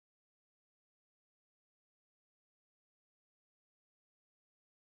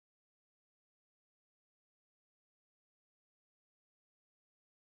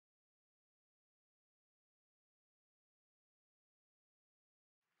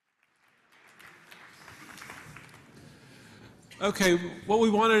Okay, what we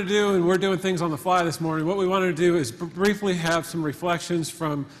wanted to do, and we're doing things on the fly this morning, what we wanted to do is briefly have some reflections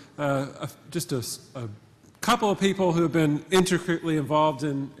from just a couple of people who have been intricately involved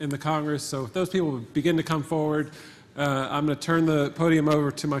in the Congress. So if those people begin to come forward, I'm going to turn the podium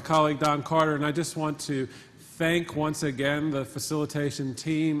over to my colleague Don Carter, and I just want to thank once again the facilitation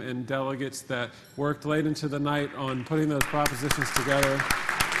team and delegates that worked late into the night on putting those propositions together.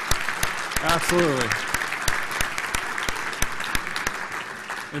 Absolutely.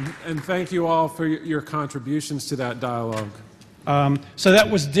 And thank you all for your contributions to that dialogue. So that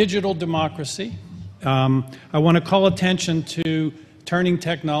was digital democracy. I want to call attention to Turning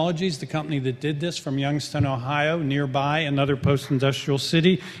Technologies, the company that did this from Youngstown, Ohio, nearby, another post-industrial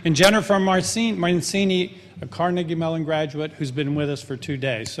city, and Jennifer Mancini, a Carnegie Mellon graduate who's been with us for 2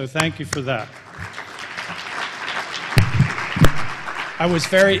 days. So thank you for that. I was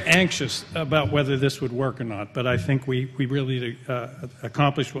very anxious about whether this would work or not, but I think we really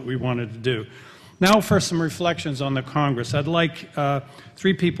accomplished what we wanted to do. Now for some reflections on the Congress. I'd like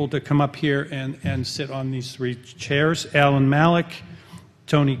 3 people to come up here and sit on these 3 chairs: Allan Mallach,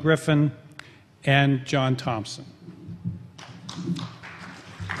 Toni Griffin, and John Thompson.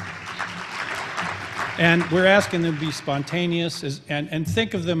 And we're asking them to be spontaneous and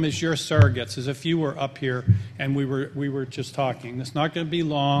think of them as your surrogates, as if you were up here and we were just talking. It's not going to be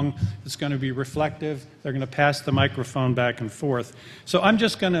long. It's going to be reflective. They're going to pass the microphone back and forth. So I'm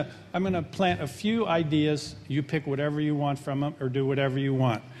going to plant a few ideas. You pick whatever you want from them or do whatever you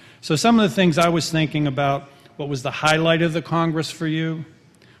want. So some of the things I was thinking about: what was the highlight of the Congress for you?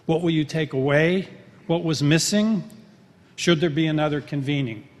 What will you take away? What was missing? Should there be another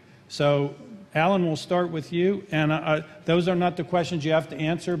convening? So Allan, we'll start with you, and those are not the questions you have to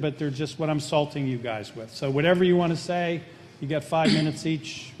answer, but they're just what I'm salting you guys with. So whatever you want to say, you got 5 minutes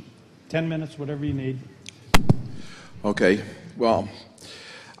each, 10 minutes, whatever you need. Okay, well,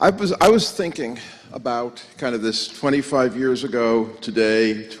 I was thinking about kind of this 25 years ago,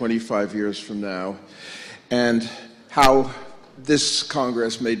 today, 25 years from now, and how this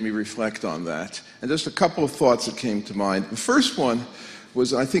Congress made me reflect on that. And just a couple of thoughts that came to mind. The first one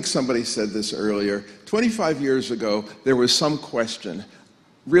was, I think somebody said this earlier, 25 years ago, there was some question,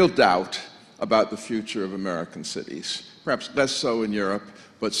 real doubt, about the future of American cities. Perhaps less so in Europe,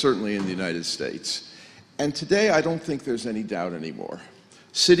 but certainly in the United States. And today, I don't think there's any doubt anymore.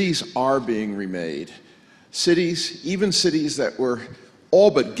 Cities are being remade. Cities, even cities that were all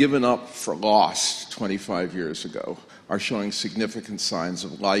but given up for lost 25 years ago, are showing significant signs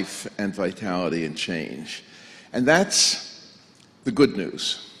of life and vitality and change. And that's the good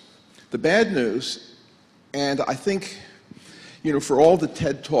news. The bad news, and I think, you know, for all the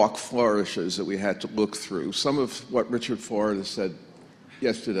TED Talk flourishes that we had to look through, some of what Richard Florida said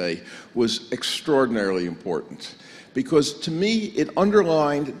yesterday was extraordinarily important, because to me it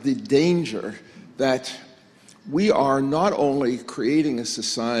underlined the danger that we are not only creating a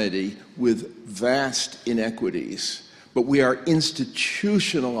society with vast inequities, but we are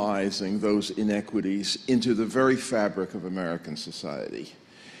institutionalizing those inequities into the very fabric of American society.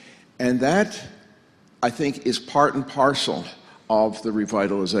 And that, I think, is part and parcel of the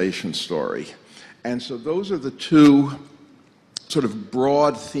revitalization story. And so those are the 2 sort of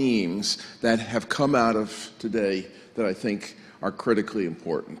broad themes that have come out of today that I think are critically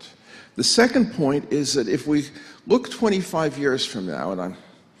important. The second point is that if we look 25 years from now, and I'm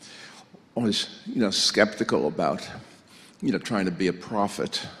always, skeptical about trying to be a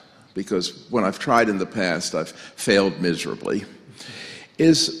prophet, because when I've tried in the past, I've failed miserably,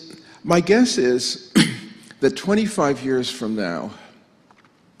 my guess is that 25 years from now,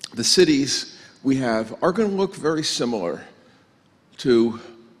 the cities we have are going to look very similar to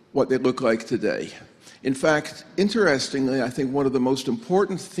what they look like today. In fact, interestingly, I think one of the most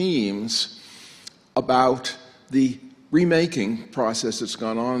important themes about the remaking process that's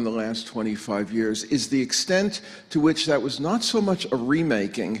gone on in the last 25 years is the extent to which that was not so much a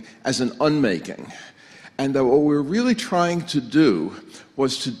remaking as an unmaking. And that what we're really trying to do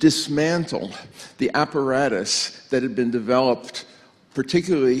was to dismantle the apparatus that had been developed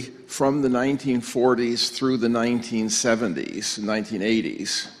particularly from the 1940s through the 1970s,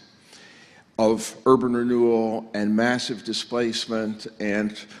 1980s, of urban renewal and massive displacement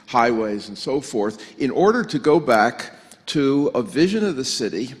and highways and so forth, in order to go back to a vision of the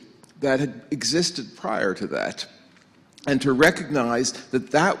city that had existed prior to that, and to recognize that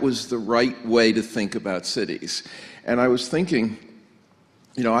that was the right way to think about cities. And I was thinking,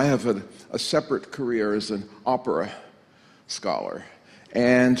 I have a separate career as an opera scholar,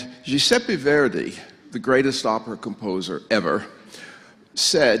 and Giuseppe Verdi, the greatest opera composer ever,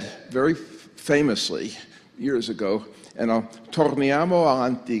 said very famously years ago, torniamo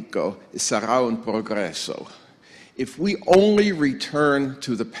all'antico e sarà un progresso. If we only return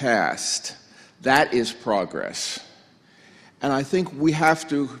to the past, that is progress. And I think we have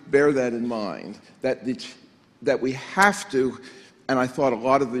to bear that in mind, that we have to, and I thought a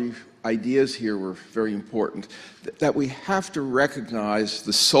lot of the ideas here were very important, that we have to recognize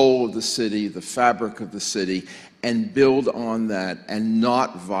the soul of the city, the fabric of the city, and build on that and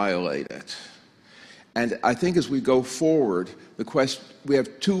not violate it. And I think as we go forward, we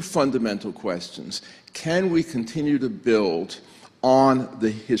have two fundamental questions. Can we continue to build on the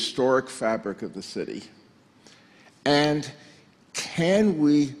historic fabric of the city? And can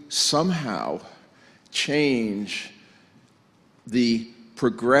we somehow change the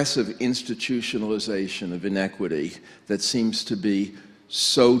progressive institutionalization of inequity that seems to be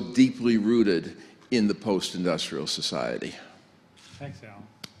so deeply rooted in the post-industrial society? Thanks, Allan.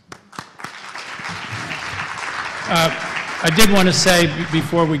 I did want to say,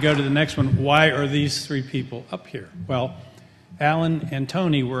 before we go to the next one, why are these three people up here? Well, Allan and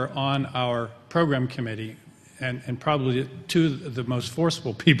Toni were on our program committee, and probably two of the most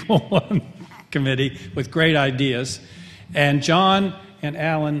forceful people on the committee with great ideas. And John and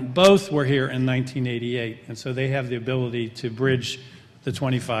Allan both were here in 1988, and so they have the ability to bridge the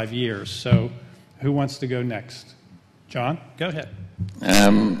 25 years. So who wants to go next? John, go ahead.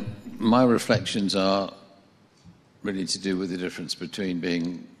 My reflections are really to do with the difference between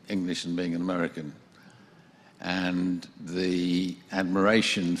being English and being an American, and the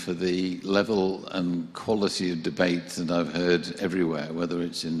admiration for the level and quality of debate that I've heard everywhere, whether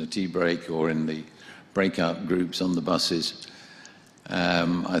it's in the tea break or in the breakout groups on the buses.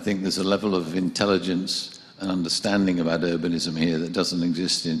 I think there's a level of intelligence and understanding about urbanism here that doesn't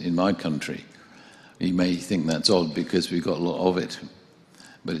exist in my country. You may think that's odd because we've got a lot of it,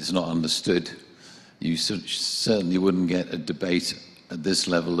 but it's not understood. You certainly wouldn't get a debate at this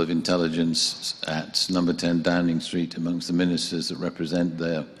level of intelligence at number 10 Downing Street amongst the ministers that represent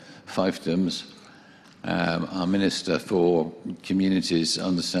their fiefdoms. Our Minister for Communities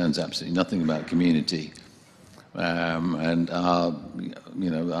understands absolutely nothing about community. And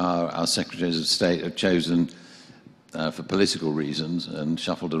our Secretaries of State have chosen for political reasons and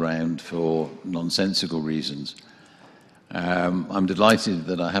shuffled around for nonsensical reasons. I'm delighted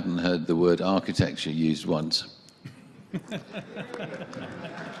that I haven't heard the word architecture used once.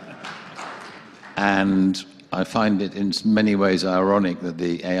 And I find it in many ways ironic that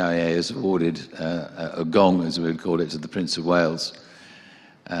the AIA has awarded a gong, as we would call it, to the Prince of Wales,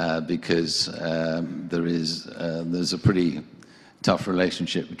 because there's a pretty tough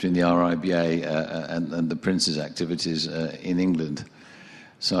relationship between the RIBA and the Prince's activities in England.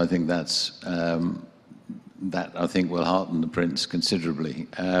 So I think that I think will hearten the Prince considerably.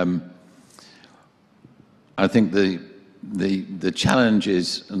 I think the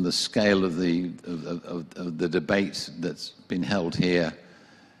challenges and the scale of the debate that's been held here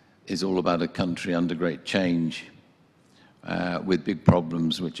is all about a country under great change, with big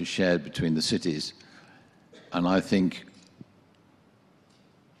problems which are shared between the cities. And I think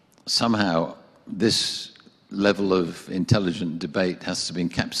somehow this level of intelligent debate has to be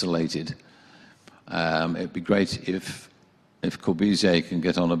encapsulated. It'd be great if Corbusier can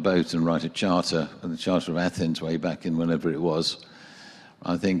get on a boat and write a charter, the Charter of Athens way back in whenever it was.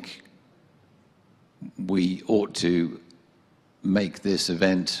 I think we ought to make this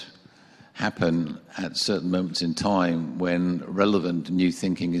event happen at certain moments in time when relevant new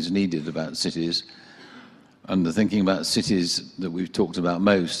thinking is needed about cities. And the thinking about cities that we've talked about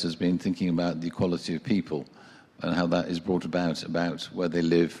most has been thinking about the equality of people and how that is brought about where they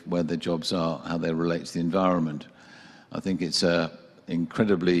live, where their jobs are, how they relate to the environment. I think it's an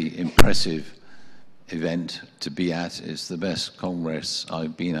incredibly impressive event to be at. It's the best Congress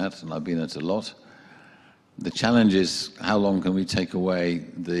I've been at, and I've been at a lot. The challenge is, how long can we take away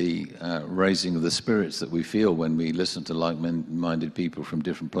the raising of the spirits that we feel when we listen to like-minded people from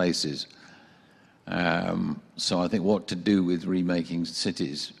different places? So I think what to do with Remaking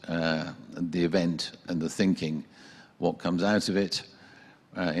Cities, the event and the thinking, what comes out of it.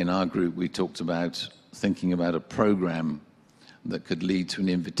 In our group, we talked about thinking about a program that could lead to an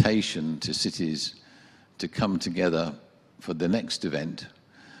invitation to cities to come together for the next event,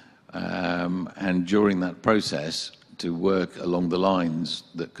 and during that process to work along the lines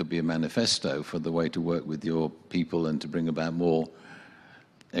that could be a manifesto for the way to work with your people and to bring about more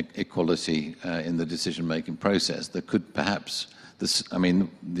equality in the decision-making process. That could perhaps,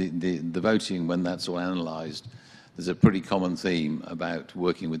 the voting, when that's all analysed, there's a pretty common theme about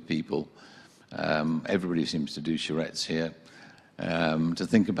working with people. Everybody seems to do charrettes here. to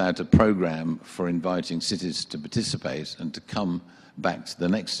think about a program for inviting cities to participate and to come back to the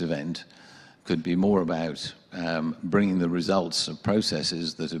next event could be more about bringing the results of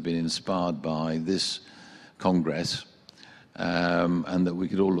processes that have been inspired by this Congress, and that we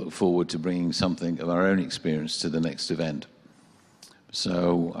could all look forward to bringing something of our own experience to the next event.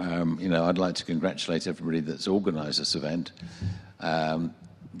 So, I'd like to congratulate everybody that's organised this event.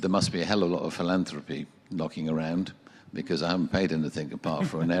 There must be a hell of a lot of philanthropy knocking around, because I haven't paid anything apart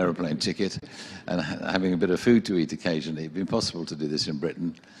from an aeroplane ticket and having a bit of food to eat occasionally. It'd be impossible to do this in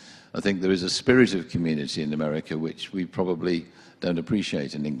Britain. I think there is a spirit of community in America which we probably don't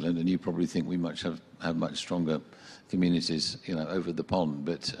appreciate in England, and you probably think we have much stronger communities, over the pond.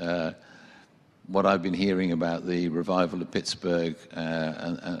 But what I've been hearing about the revival of Pittsburgh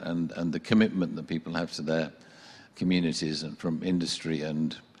and the commitment that people have to their communities and from industry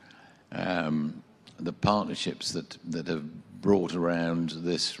and the partnerships that have brought around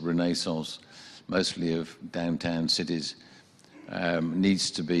this renaissance, mostly of downtown cities, needs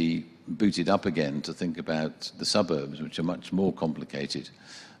to be booted up again to think about the suburbs, which are much more complicated.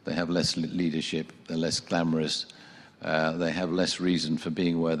 They have less leadership, they're less glamorous, they have less reason for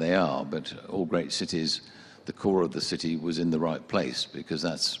being where they are, but all great cities, the core of the city was in the right place, because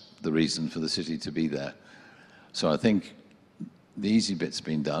that's the reason for the city to be there. So I think the easy bit's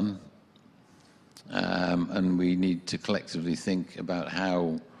been done. And we need to collectively think about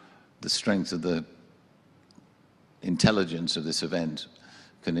how the strength of the intelligence of this event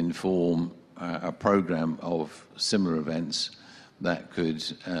can inform a program of similar events that could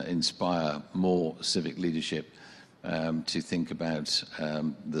inspire more civic leadership to think about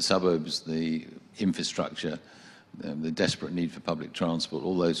the suburbs, the infrastructure, the desperate need for public transport,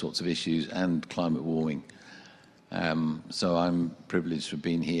 all those sorts of issues, and climate warming. So I'm privileged for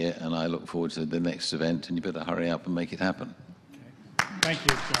being here, and I look forward to the next event, and you better hurry up and make it happen. Okay. Thank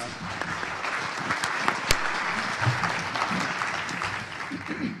you, John.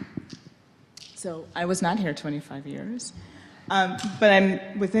 So I was not here 25 years, but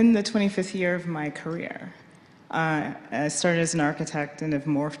I'm within the 25th year of my career. I started as an architect and have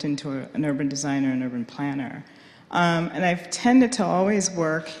morphed into an urban designer and urban planner. And I've tended to always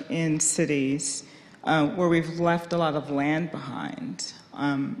work in cities where we've left a lot of land behind,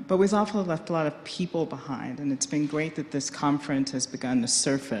 but we've also left a lot of people behind, and it's been great that this conference has begun to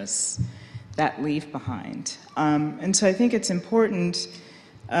surface that leave behind. And so I think it's important,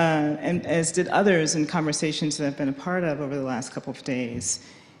 and as did others in conversations that I've been a part of over the last couple of days,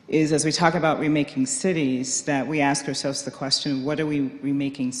 is as we talk about remaking cities, that we ask ourselves the question, what are we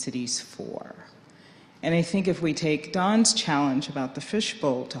remaking cities for? And I think if we take Don's challenge about the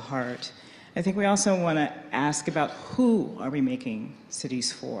fishbowl to heart, I think we also want to ask about who are we making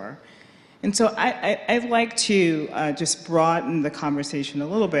cities for? And so I'd like to just broaden the conversation a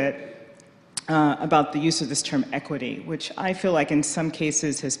little bit about the use of this term equity, which I feel like in some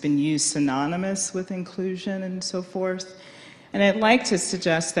cases has been used synonymous with inclusion and so forth. And I'd like to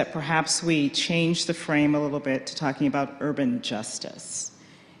suggest that perhaps we change the frame a little bit to talking about urban justice,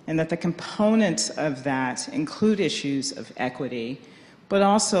 and that the components of that include issues of equity, but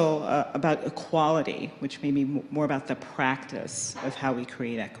also about equality, which may be more about the practice of how we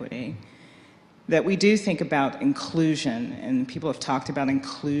create equity. That we do think about inclusion, and people have talked about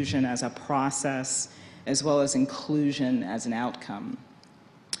inclusion as a process as well as inclusion as an outcome.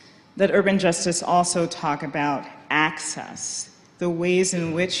 That urban justice also talk about access, the ways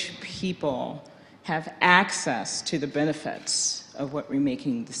in which people have access to the benefits of what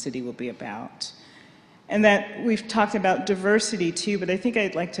remaking the city will be about. And that we've talked about diversity too, but I think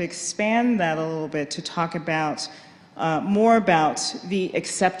I'd like to expand that a little bit to talk about more about the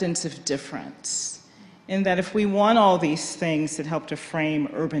acceptance of difference. In that if we want all these things that help to frame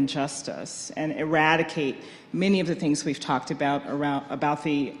urban justice and eradicate many of the things we've talked about about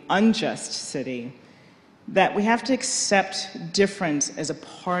the unjust city, that we have to accept difference as a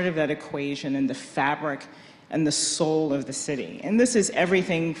part of that equation and the fabric and the soul of the city. And this is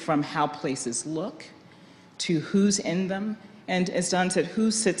everything from how places look to who's in them, and as Don said, who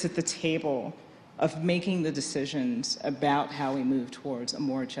sits at the table of making the decisions about how we move towards a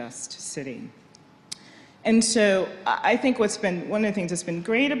more just city. And so I think one of the things that's been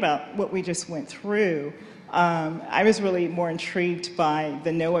great about what we just went through, I was really more intrigued by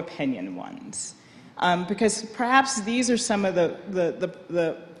the no opinion ones. Because perhaps these are some of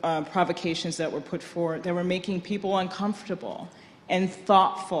the provocations that were put forward that were making people uncomfortable and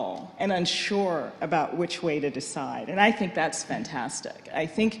thoughtful and unsure about which way to decide. And I think that's fantastic. I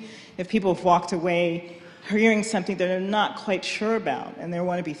think if people have walked away hearing something that they're not quite sure about and they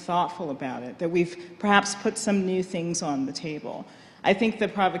want to be thoughtful about it, that we've perhaps put some new things on the table. I think the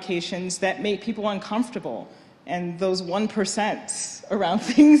provocations that make people uncomfortable and those 1% around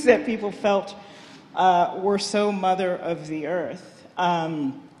things that people felt were so mother of the earth,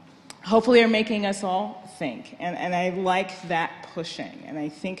 hopefully are making us all think. And I like that pushing. And I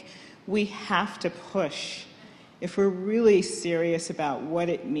think we have to push if we're really serious about what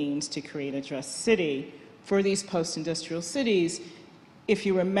it means to create a just city for these post-industrial cities, if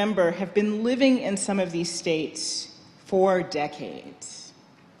you remember, have been living in some of these states for decades.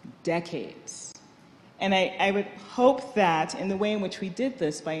 And I would hope that in the way in which we did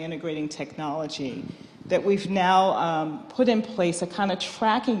this by integrating technology, that we've now put in place a kind of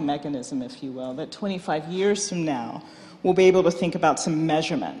tracking mechanism, if you will, that 25 years from now, we'll be able to think about some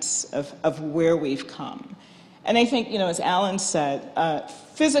measurements of where we've come. And I think, as Allan said,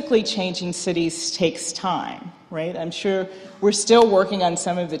 physically changing cities takes time, right? I'm sure we're still working on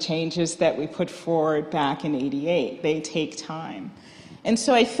some of the changes that we put forward back in '88. They take time. And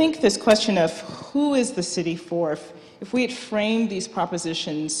so I think this question of who is the city for, if we had framed these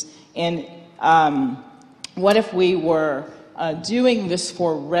propositions in what if we were doing this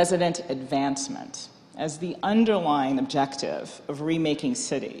for resident advancement as the underlying objective of remaking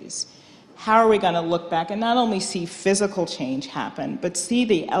cities, how are we going to look back and not only see physical change happen, but see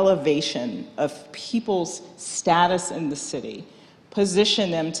the elevation of people's status in the city, position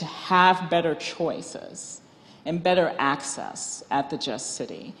them to have better choices and better access at the just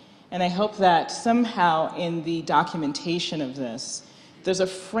city? And I hope that somehow in the documentation of this, there's a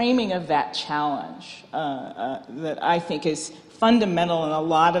framing of that challenge that I think is fundamental in a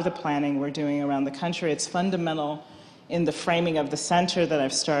lot of the planning we're doing around the country. It's fundamental in the framing of the center that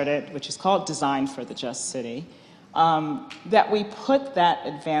I've started, which is called Design for the Just City, that we put that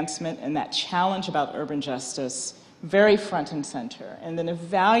advancement and that challenge about urban justice very front and center, and then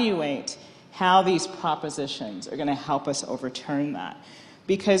evaluate how these propositions are going to help us overturn that.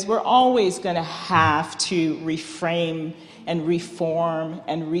 Because we're always going to have to reframe and reform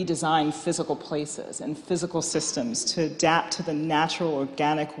and redesign physical places and physical systems to adapt to the natural,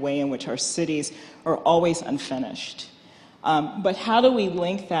 organic way in which our cities are always unfinished. But how do we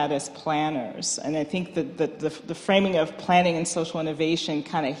link that as planners? And I think that the framing of planning and social innovation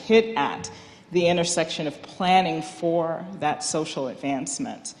kind of hit at the intersection of planning for that social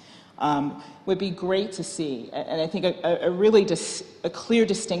advancement. Would be great to see. And I think a clear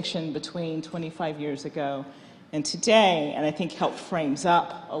distinction between 25 years ago and today, and I think help frames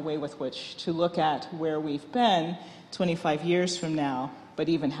up a way with which to look at where we've been 25 years from now, but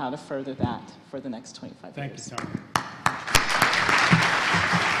even how to further that for the next 25 Thank years. you, Toni.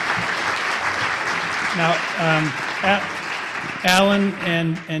 Now, Allan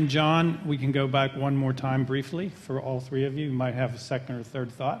and John, we can go back one more time briefly for all three of you. You might have a second or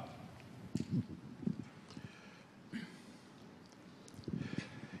third thought.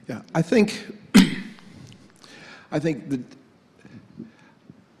 Yeah, I think that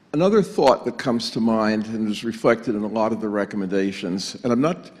another thought that comes to mind and is reflected in a lot of the recommendations, and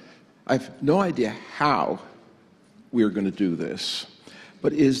I have no idea how we're going to do this,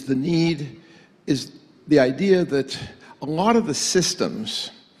 but is the idea that a lot of the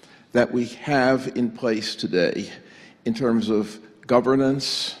systems that we have in place today in terms of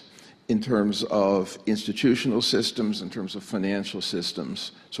governance, in terms of institutional systems, in terms of financial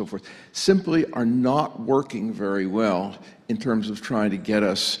systems, so forth, simply are not working very well in terms of trying to get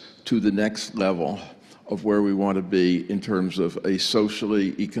us to the next level of where we want to be in terms of a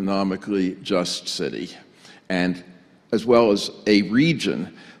socially, economically just city, and as well as a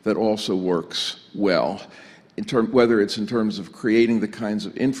region that also works well, whether it's in terms of creating the kinds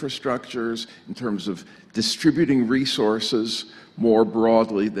of infrastructures, in terms of distributing resources more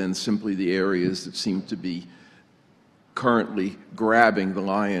broadly than simply the areas that seem to be currently grabbing the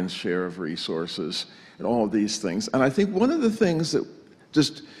lion's share of resources, and all of these things. And I think one of the things that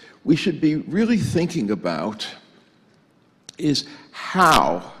we should be really thinking about is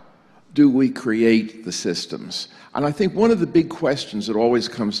how do we create the systems? And I think one of the big questions that always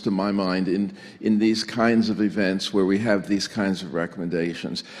comes to my mind in these kinds of events where we have these kinds of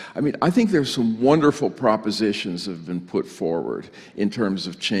recommendations, I think there's some wonderful propositions that have been put forward in terms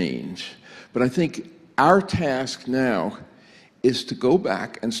of change. But I think our task now is to go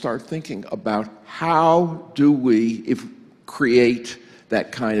back and start thinking about how do we create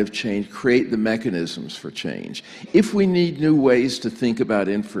that kind of change, create the mechanisms for change. If we need new ways to think about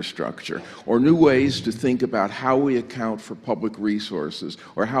infrastructure, or new ways to think about how we account for public resources,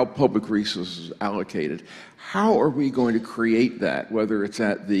 or how public resources are allocated, how are we going to create that, whether it's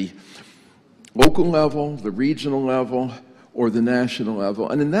at the local level, the regional level, or the national level.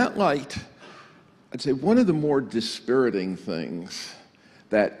 And in that light, I'd say one of the more dispiriting things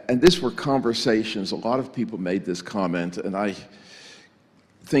that, and this were conversations, a lot of people made this comment, and I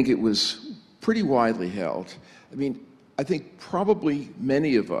think it was pretty widely held. I mean, I think probably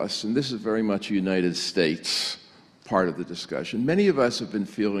many of us, and this is very much a United States part of the discussion, many of us have been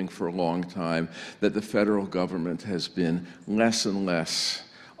feeling for a long time that the federal government has been less and less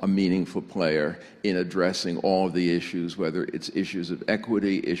a meaningful player in addressing all of the issues, whether it's issues of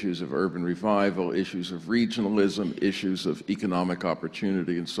equity, issues of urban revival, issues of regionalism, issues of economic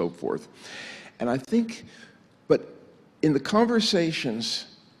opportunity, and so forth. And I think, but in the conversations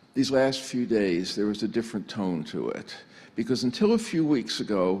these last few days, there was a different tone to it. Because until a few weeks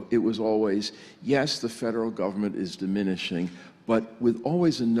ago, it was always, yes, the federal government is diminishing, but with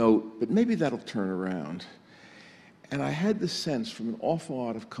always a note, but maybe that'll turn around. And I had the sense from an awful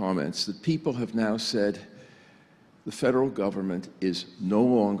lot of comments that people have now said the federal government is no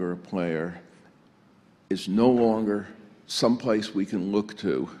longer a player, is no longer someplace we can look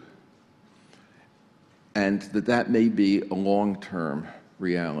to, and that that may be a long-term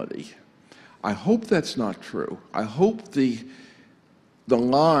reality. I hope that's not true. I hope the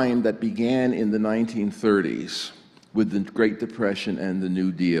line that began in the 1930s with the Great Depression and the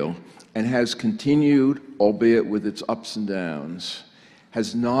New Deal and has continued, albeit with its ups and downs,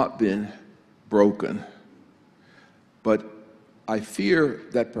 has not been broken. But I fear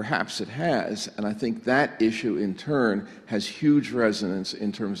that perhaps it has, and I think that issue in turn has huge resonance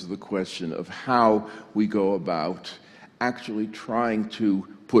in terms of the question of how we go about actually trying to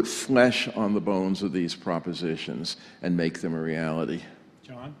put flesh on the bones of these propositions and make them a reality.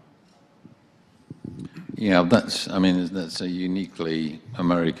 John? Yeah, that's a uniquely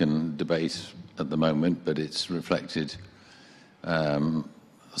American debate at the moment, but it's reflected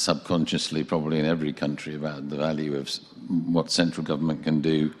subconsciously probably in every country about the value of what central government can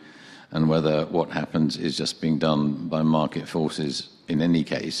do and whether what happens is just being done by market forces in any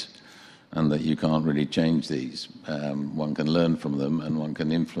case, and that you can't really change these. One can learn from them and one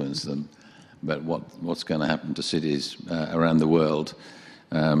can influence them, but what's going to happen to cities around the world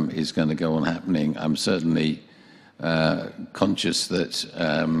is going to go on happening. I'm certainly conscious that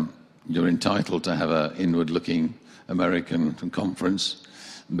you're entitled to have an inward-looking American conference,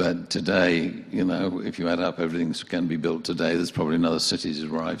 but today, you know, if you add up everything that can be built today, there's probably another city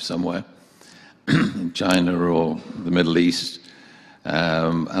to arrive somewhere in China or the Middle East.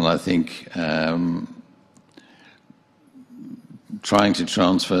 And I think trying to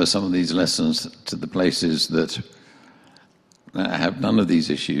transfer some of these lessons to the places that have none of these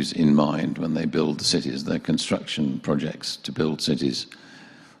issues in mind when they build the cities, their construction projects to build cities.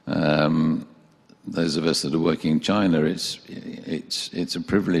 Those of us that are working in China, it's a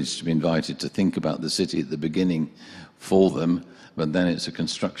privilege to be invited to think about the city at the beginning for them, but then it's a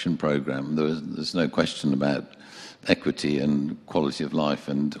construction program. There's no question about equity and quality of life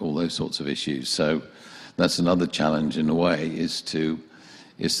and all those sorts of issues. So that's another challenge in a way, is to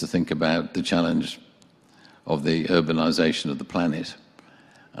think about the challenge of the urbanization of the planet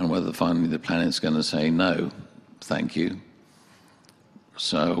and whether finally the planet's going to say no, thank you.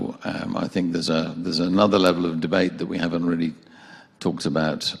 So I think there's another level of debate that we haven't really talked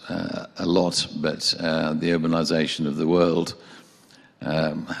about a lot, but the urbanization of the world,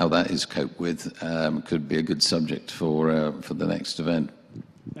 how that is coped with, could be a good subject for the next event.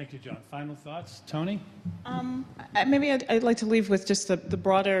 Thank you, John. Final thoughts? Toni? Maybe I'd like to leave with just the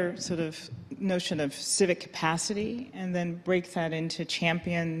broader sort of notion of civic capacity and then break that into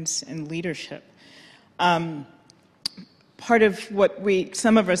champions and leadership. Part of what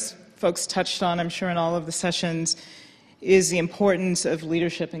some of us folks touched on, I'm sure in all of the sessions, is the importance of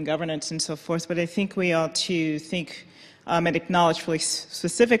leadership and governance and so forth, but I think we ought to think and acknowledge really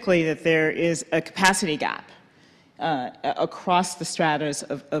specifically that there is a capacity gap across the stratas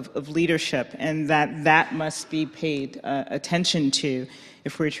of leadership, and that must be paid attention to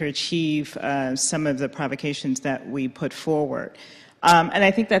if we're to achieve some of the provocations that we put forward. And I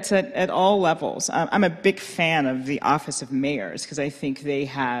think that's at all levels. I'm a big fan of the Office of Mayors because I think they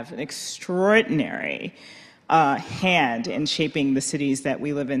have an extraordinary hand in shaping the cities that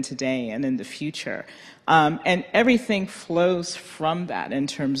we live in today and in the future. And everything flows from that in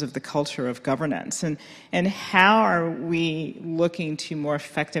terms of the culture of governance. And how are we looking to more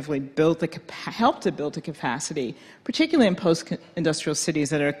effectively help to build the capacity, particularly in post-industrial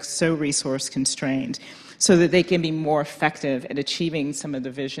cities that are so resource constrained, so that they can be more effective at achieving some of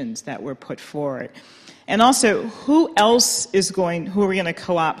the visions that were put forward. And also, who are we going to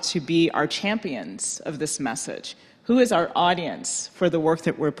co-opt to be our champions of this message? Who is our audience for the work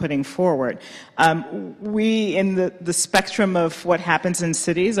that we're putting forward? We, in the spectrum of what happens in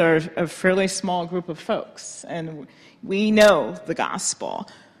cities, are a fairly small group of folks, and we know the gospel.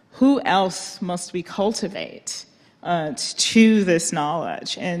 Who else must we cultivate to this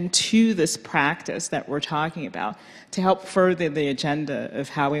knowledge and to this practice that we're talking about to help further the agenda of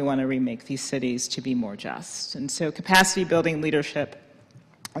how we want to remake these cities to be more just? And so capacity building leadership,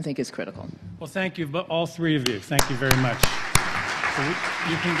 I think, is critical. Well, thank you, all three of you. Thank you very much. So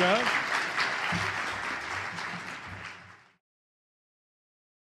you can go.